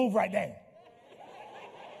prideful to move right then.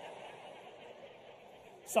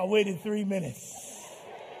 So I waited 3 minutes.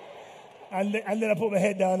 And then I put my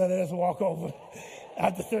head down and I just walk over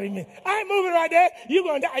after 3 minutes. I ain't moving right there. You're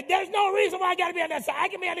going to die. There's no reason why I got to be on that side. I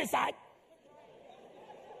can be on this side.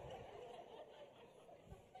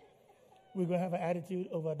 We're going to have an attitude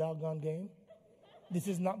over a doggone game. This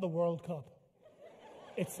is not the World Cup.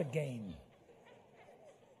 It's a game.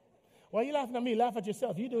 Why are you laughing at me? Laugh at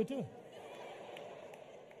yourself. You do it too.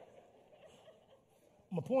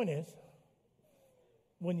 My point is,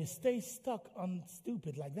 when you stay stuck on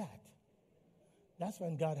stupid like that, that's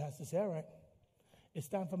when God has to say, all right, it's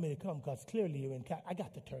time for me to come because clearly you're in I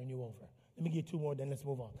got to turn you over. Let me give you 2 more, then let's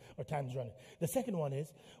move on. Our time's running. The second one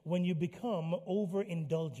is when you become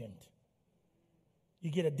overindulgent.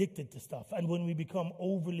 You get addicted to stuff. And when we become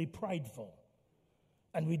overly prideful.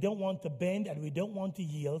 And we don't want to bend and we don't want to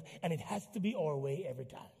yield. And it has to be our way every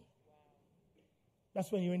time.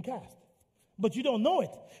 That's when you're in cast. But you don't know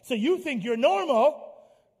it. So you think you're normal.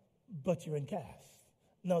 But you're in cast.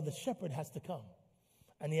 No, the shepherd has to come.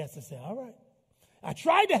 And he has to say, all right, I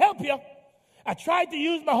tried to help you. I tried to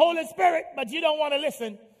use my Holy Spirit, but you don't want to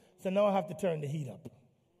listen. So now I have to turn the heat up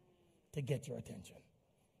to get your attention.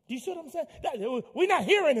 Do you see what I'm saying? We're not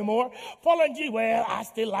here anymore. Following you, well, I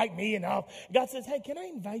still like me enough. God says, hey, can I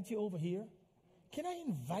invite you over here? Can I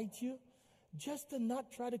invite you just to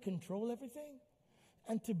not try to control everything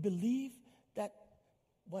and to believe that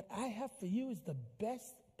what I have for you is the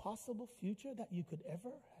best possible future that you could ever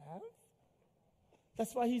have?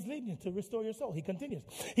 That's why he's leading you to restore your soul. He continues.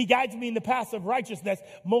 He guides me in the path of righteousness.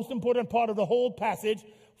 Most important part of the whole passage,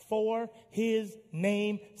 for his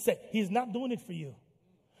name's sake. He's not doing it for you.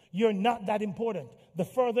 You're not that important. The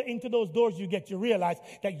further into those doors you get, you realize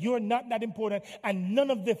that you're not that important and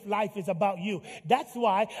none of this life is about you. That's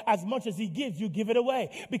why as much as he gives, you give it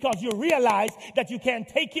away. Because you realize that you can't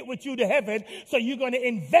take it with you to heaven, so you're going to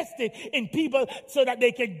invest it in people so that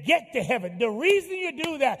they can get to heaven. The reason you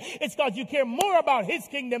do that is because you care more about his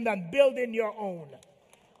kingdom than building your own.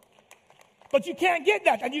 But you can't get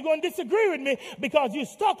that, and you're going to disagree with me because you're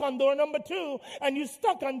stuck on door number 2 and you're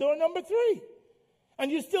stuck on door number 3. And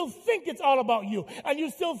you still think it's all about you. And you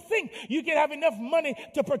still think you can have enough money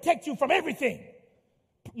to protect you from everything.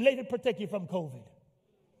 Let it protect you from COVID.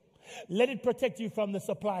 Let it protect you from the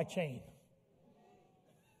supply chain.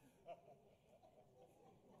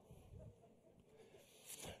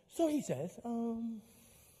 So he says,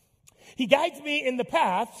 he guides me in the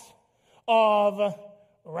paths of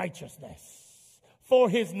righteousness for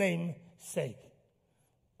his name's sake.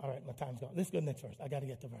 All right, my time's gone. Let's go next verse. I got to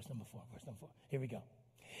get to verse number 4. Here we go.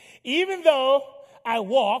 Even though I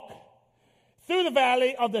walk through the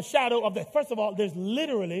valley of the shadow of death. First of all, there's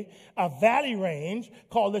literally a valley range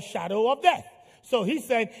called the shadow of death. So he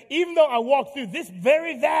said, even though I walk through this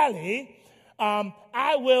very valley,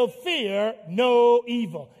 I will fear no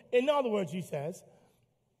evil. In other words, he says,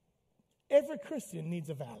 every Christian needs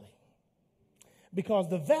a valley because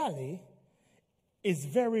the valley is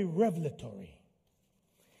very revelatory.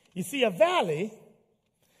 You see, a valley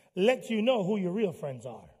lets you know who your real friends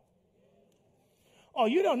are. Oh,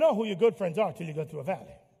 you don't know who your good friends are till you go through a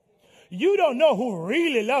valley. You don't know who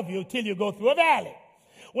really love you till you go through a valley.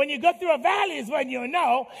 When you go through a valley is when you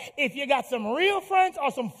know if you got some real friends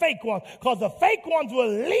or some fake ones. Because the fake ones will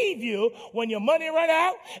leave you when your money run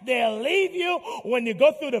out. They'll leave you when you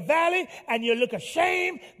go through the valley and you look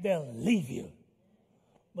ashamed. They'll leave you.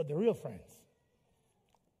 But the real friends,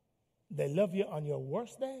 they love you on your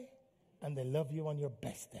worst day and they love you on your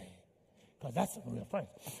best day. Because that's some real friends.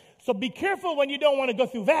 So be careful when you don't want to go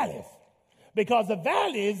through valleys. Because the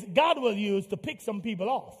valleys God will use to pick some people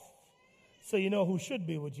off. So you know who should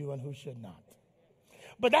be with you and who should not.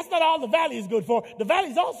 But that's not all the valley is good for. The valley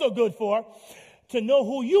is also good for to know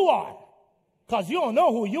who you are. Because you don't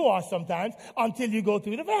know who you are sometimes until you go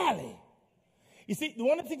through the valley. You see,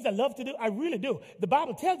 one of the things I love to do, I really do. The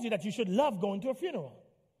Bible tells you that you should love going to a funeral.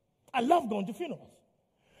 I love going to funerals.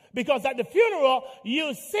 Because at the funeral,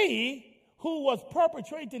 you see who was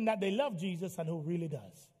perpetrating that they love Jesus and who really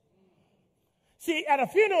does. See, at a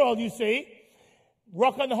funeral, you see,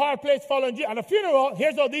 rock on the hard place, following Jesus. At a funeral,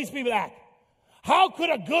 here's how these people act. How could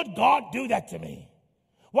a good God do that to me?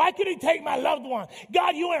 Why could he take my loved one?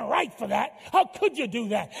 God, you ain't right for that. How could you do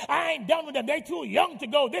that? I ain't done with them. They too young to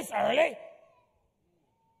go this early.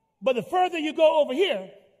 But the further you go over here,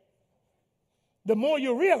 the more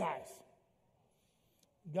you realize,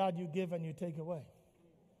 God, you give and you take away.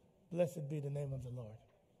 Blessed be the name of the Lord.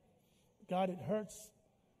 God, it hurts.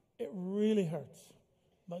 It really hurts.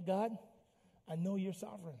 But God, I know you're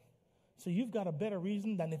sovereign. So you've got a better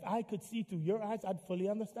reason than if I could see through your eyes, I'd fully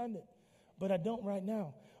understand it. But I don't right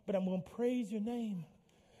now. But I'm going to praise your name.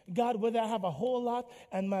 God, whether I have a whole lot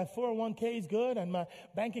and my 401k is good and my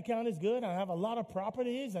bank account is good and I have a lot of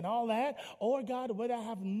properties and all that, or God, whether I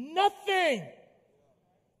have nothing,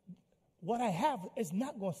 what I have is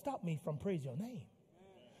not going to stop me from praise your name.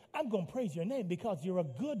 I'm going to praise your name because you're a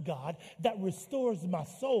good God that restores my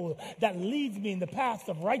soul, that leads me in the paths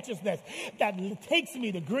of righteousness, that takes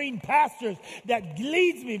me to green pastures, that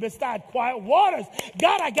leads me beside quiet waters.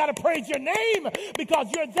 God, I got to praise your name because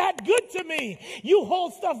you're that good to me. You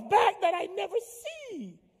hold stuff back that I never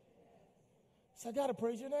see. So I got to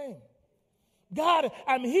praise your name. God,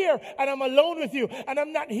 I'm here and I'm alone with you and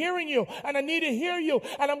I'm not hearing you and I need to hear you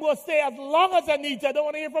and I'm going to stay as long as I need to. I don't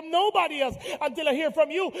want to hear from nobody else until I hear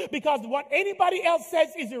from you because what anybody else says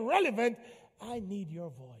is irrelevant. I need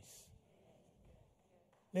your voice.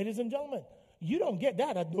 Ladies and gentlemen, you don't get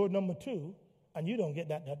that at door number 2 and you don't get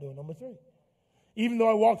that at door number 3. Even though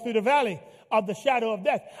I walk through the valley of the shadow of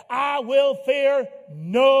death, I will fear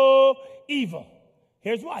no evil.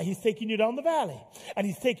 Here's why. He's taking you down the valley. And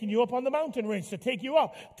he's taking you up on the mountain range to take you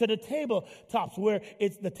up to the tabletops where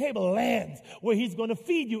it's the table lands, where he's going to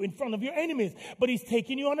feed you in front of your enemies. But he's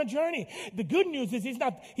taking you on a journey. The good news is he's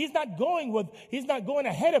not going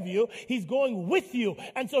ahead of you. He's going with you.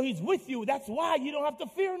 And so he's with you. That's why you don't have to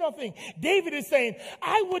fear nothing. David is saying,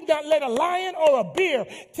 I would not let a lion or a bear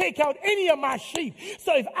take out any of my sheep.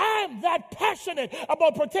 So if I'm that passionate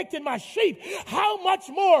about protecting my sheep, how much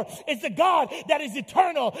more is the God that is eternal,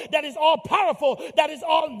 that is all powerful, that is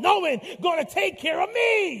all knowing, going to take care of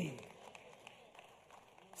me?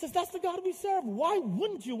 Says that's the God we serve. Why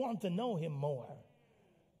wouldn't you want to know him more?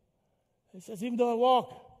 He says, even though I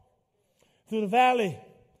walk through the valley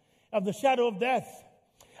of the shadow of death,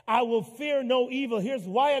 I will fear no evil. Here's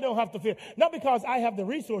why I don't have to fear. Not because I have the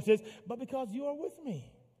resources, but because you are with me.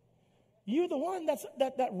 You're the one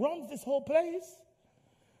that runs this whole place.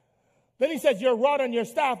 Then he says, your rod and your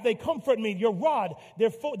staff, they comfort me. Your rod, there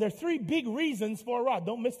are 3 big reasons for a rod.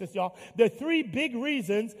 Don't miss this, y'all. There are 3 big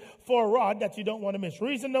reasons for a rod that you don't want to miss.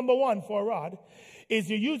 Reason number 1 for a rod is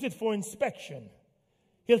you use it for inspection.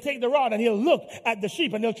 He'll take the rod and he'll look at the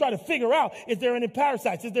sheep and he'll try to figure out, is there any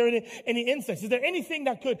parasites? Is there any insects? Is there anything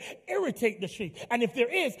that could irritate the sheep? And if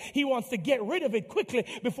there is, he wants to get rid of it quickly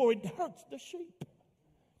before it hurts the sheep.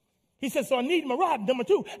 He says, so I need my rod. Number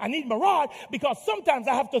 2, I need my rod because sometimes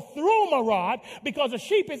I have to throw my rod because a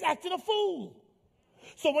sheep is acting a fool.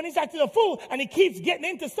 So when he's acting a fool and he keeps getting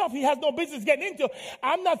into stuff he has no business getting into,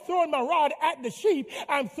 I'm not throwing my rod at the sheep.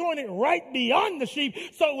 I'm throwing it right beyond the sheep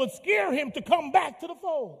so it will scare him to come back to the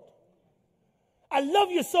fold. I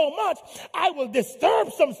love you so much, I will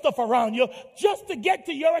disturb some stuff around you just to get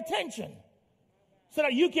to your attention so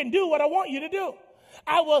that you can do what I want you to do.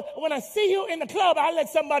 When I see you in the club, I'll let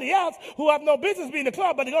somebody else who have no business be in the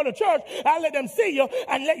club, but they go to church, I'll let them see you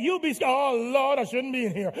and let you be, oh Lord, I shouldn't be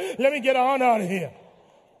in here. Let me get on out of here.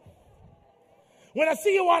 When I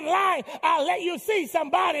see you online, I'll let you see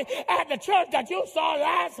somebody at the church that you saw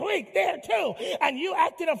last week there too. And you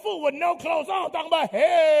acting a fool with no clothes on, talking about,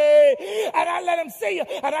 hey, and I let them see you,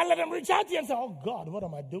 and I let them reach out to you and say, oh God, what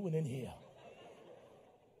am I doing in here?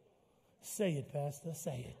 Say it, Pastor,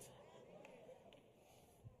 say it.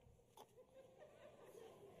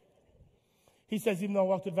 He says, even though I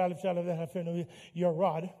walk through the valley of the shadow of death, I fear no evil, your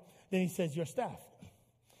rod. Then he says, your staff.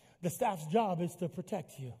 The staff's job is to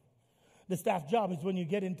protect you. The staff job is when you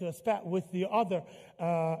get into a spat with the other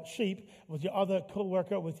sheep, with your other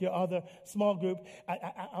co-worker, with your other small group.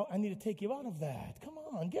 I need to take you out of that. Come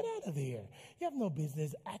on, get out of there. You have no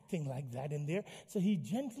business acting like that in there. So he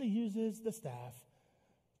gently uses the staff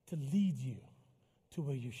to lead you to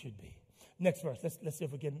where you should be. Next verse. Let's see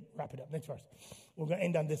if we can wrap it up. Next verse. We're going to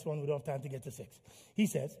end on this one. We don't have time to get to 6. He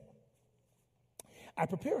says, I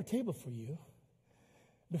prepare a table for you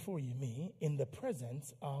before you, me, in the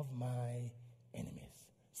presence of my enemies.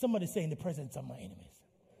 Somebody say, in the presence of my enemies.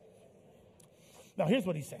 Now, here's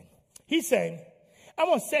what he's saying. He's saying, I'm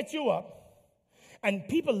going to set you up. And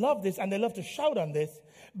people love this, and they love to shout on this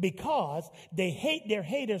because they hate their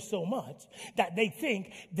haters so much that they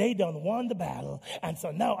think they done won the battle. And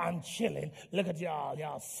so now I'm chilling. Look at y'all.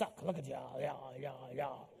 Y'all suck. Look at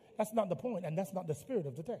y'all. That's not the point, and that's not the spirit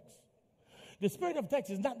of the text. The spirit of the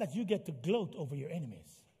text is not that you get to gloat over your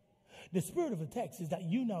enemies. The spirit of the text is that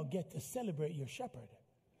you now get to celebrate your shepherd.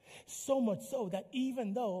 So much so that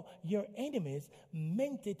even though your enemies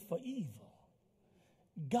meant it for evil,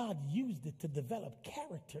 God used it to develop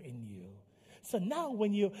character in you. So now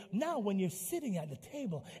when you're sitting at the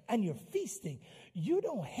table and you're feasting, you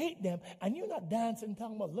don't hate them and you're not dancing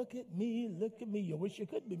talking about, look at me, you wish you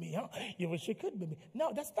could be me, huh? You wish you could be me.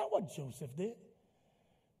 No, that's not what Joseph did.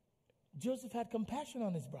 Joseph had compassion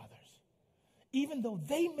on his brothers, even though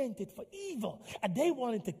they meant it for evil and they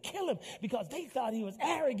wanted to kill him because they thought he was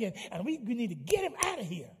arrogant and we need to get him out of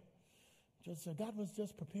here. Joseph said, God was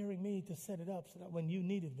just preparing me to set it up so that when you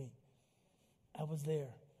needed me, I was there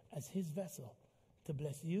as his vessel to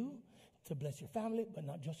bless you, to bless your family, but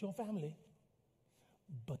not just your family,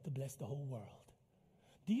 but to bless the whole world.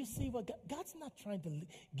 Do you see what God's not trying to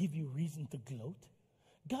give you reason to gloat.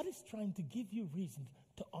 God is trying to give you reason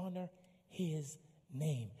to honor his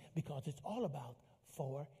name because it's all about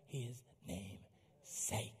for his name's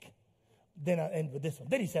sake. Then I'll end with this one.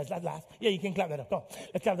 Then he says, last. Yeah, you can clap that up. Come on.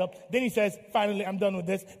 Let's clap it up. Then he says, finally, I'm done with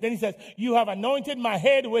this. Then he says, you have anointed my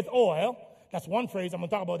head with oil. That's one phrase. I'm going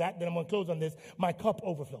to talk about that. Then I'm going to close on this. My cup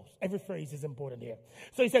overflows. Every phrase is important here.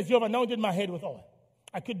 So he says, you have anointed my head with oil.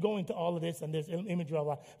 I could go into all of this and there's imagery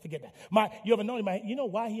of forget that. You have anointed my head. You know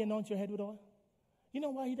why he anoints your head with oil? You know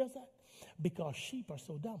why he does that? Because sheep are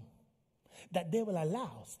so dumb that they will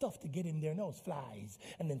allow stuff to get in their nose, flies,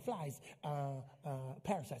 and then flies,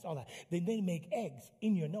 parasites, all that. Then they make eggs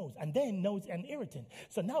in your nose, and then nose an irritant.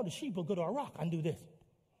 So now the sheep will go to a rock and do this.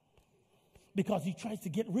 Because he tries to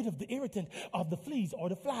get rid of the irritant of the fleas or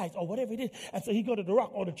the flies or whatever it is. And so he go to the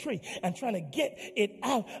rock or the tree and trying to get it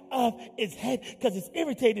out of his head because it's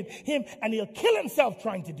irritated him, and he'll kill himself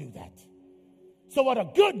trying to do that. So what a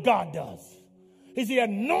good God does is he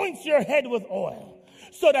anoints your head with oil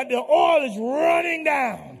so that the oil is running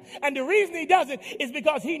down. And the reason he does it is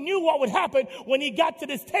because he knew what would happen when he got to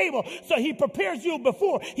this table. So he prepares you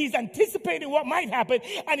before. He's anticipating what might happen,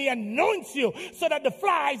 and he anoints you so that the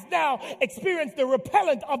flies now experience the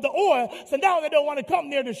repellent of the oil. So now they don't want to come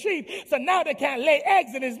near the sheep. So now they can't lay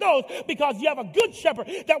eggs in his nose because you have a good shepherd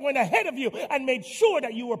that went ahead of you and made sure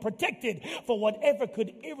that you were protected for whatever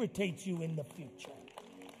could irritate you in the future.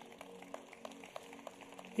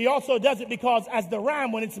 He also does it because as the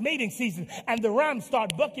ram, when it's mating season and the rams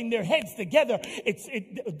start bucking their heads together,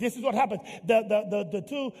 this is what happens.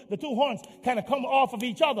 The two horns kind of come off of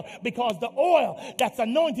each other because the oil that's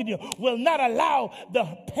anointed you will not allow the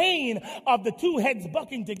pain of the two heads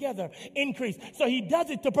bucking together increase. So he does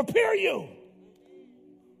it to prepare you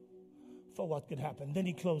for what could happen. Then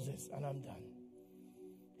he closes, and I'm done.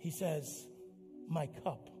 He says, my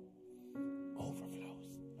cup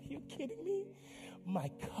overflows. Are you kidding me?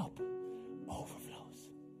 My cup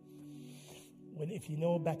overflows. if you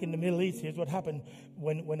know, back in the Middle East, here's what happened.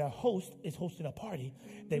 When a host is hosting a party,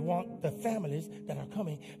 they want the families that are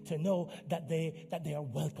coming to know that they are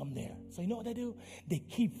welcome there. So you know what they do? They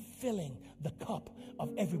keep filling the cup of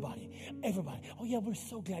everybody. Everybody. Oh yeah, we're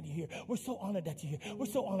so glad you're here. We're so honored that you're here. We're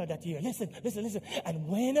so honored that you're here. Listen. And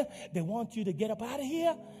when they want you to get up out of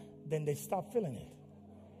here, then they stop filling it.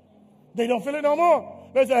 They don't feel it no more.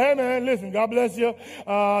 They say, hey, man, listen, God bless you.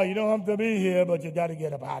 You don't have to be here, but you got to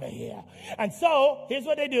get up out of here. And so here's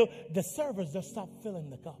what they do. The servers just stop filling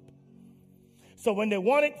the cup. So when they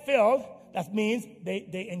want it filled, that means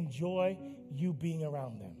they enjoy you being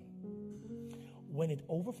around them. When it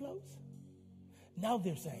overflows, now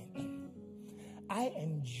they're saying, I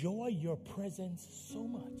enjoy your presence so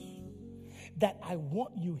much that I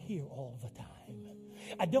want you here all the time.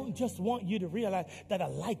 I don't just want you to realize that I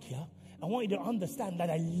like you. I want you to understand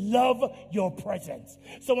that I love your presence.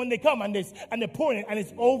 So when they come and they're pouring it and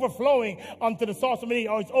it's overflowing onto the sauce of meat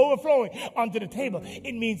or it's overflowing onto the table,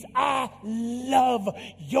 it means I love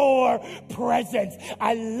your presence.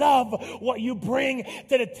 I love what you bring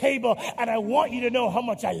to the table, and I want you to know how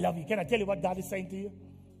much I love you. Can I tell you what God is saying to you?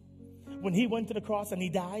 When he went to the cross and he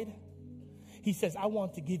died, he says, I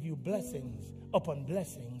want to give you blessings upon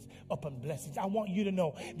blessings upon blessings. I want you to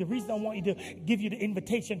know, the reason I want you to give you the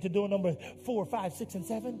invitation to door number 4, 5, 6, and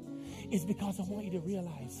 7 is because I want you to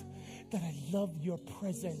realize that I love your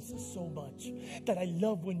presence so much, that I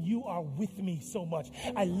love when you are with me so much.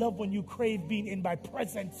 I love when you crave being in my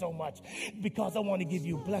presence so much, because I want to give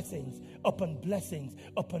you blessings upon blessings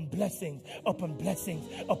upon blessings upon blessings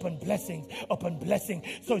upon blessings upon blessings.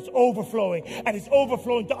 So it's overflowing, and it's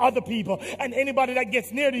overflowing to other people and anybody that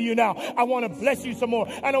gets near to you now. I want to bless you some more,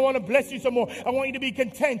 and I want to bless you some more. I want you to be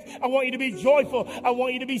content. I want you to be joyful. I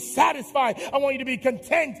want you to be satisfied. I want you to be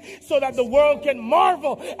content so that the world can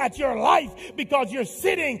marvel at your life, because you're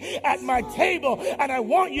sitting at my table, and I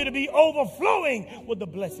want you to be overflowing with the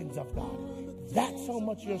blessings of God. That's how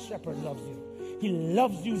much your shepherd loves you. He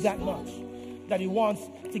loves you that much that he wants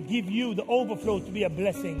to give you the overflow to be a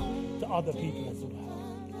blessing to other people as well.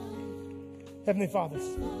 Heavenly Father,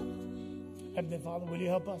 will you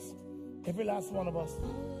help us? Every last one of us.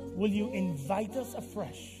 Will you invite us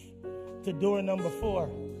afresh to door number 4,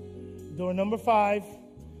 door number 5,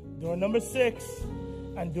 door number 6,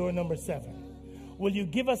 and door number 7? Will you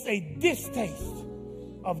give us a distaste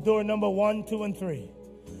of door number 1, 2, and 3,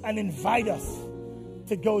 and invite us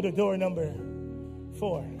to go to door number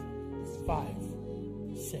 4, 5,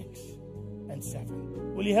 6, and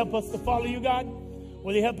 7? Will you help us to follow you, God?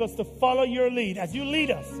 Will you help us to follow your lead? As you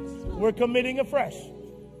lead us, we're committing afresh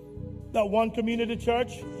that one community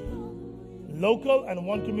church, local, and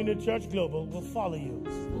one community church, global, will follow you.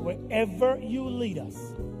 Wherever you lead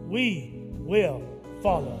us, we will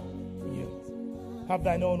follow you. Have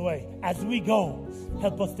thine own way. As we go,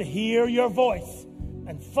 help us to hear your voice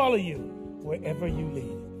and follow you wherever you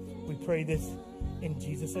lead. We pray this in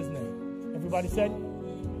Jesus' name. Everybody said,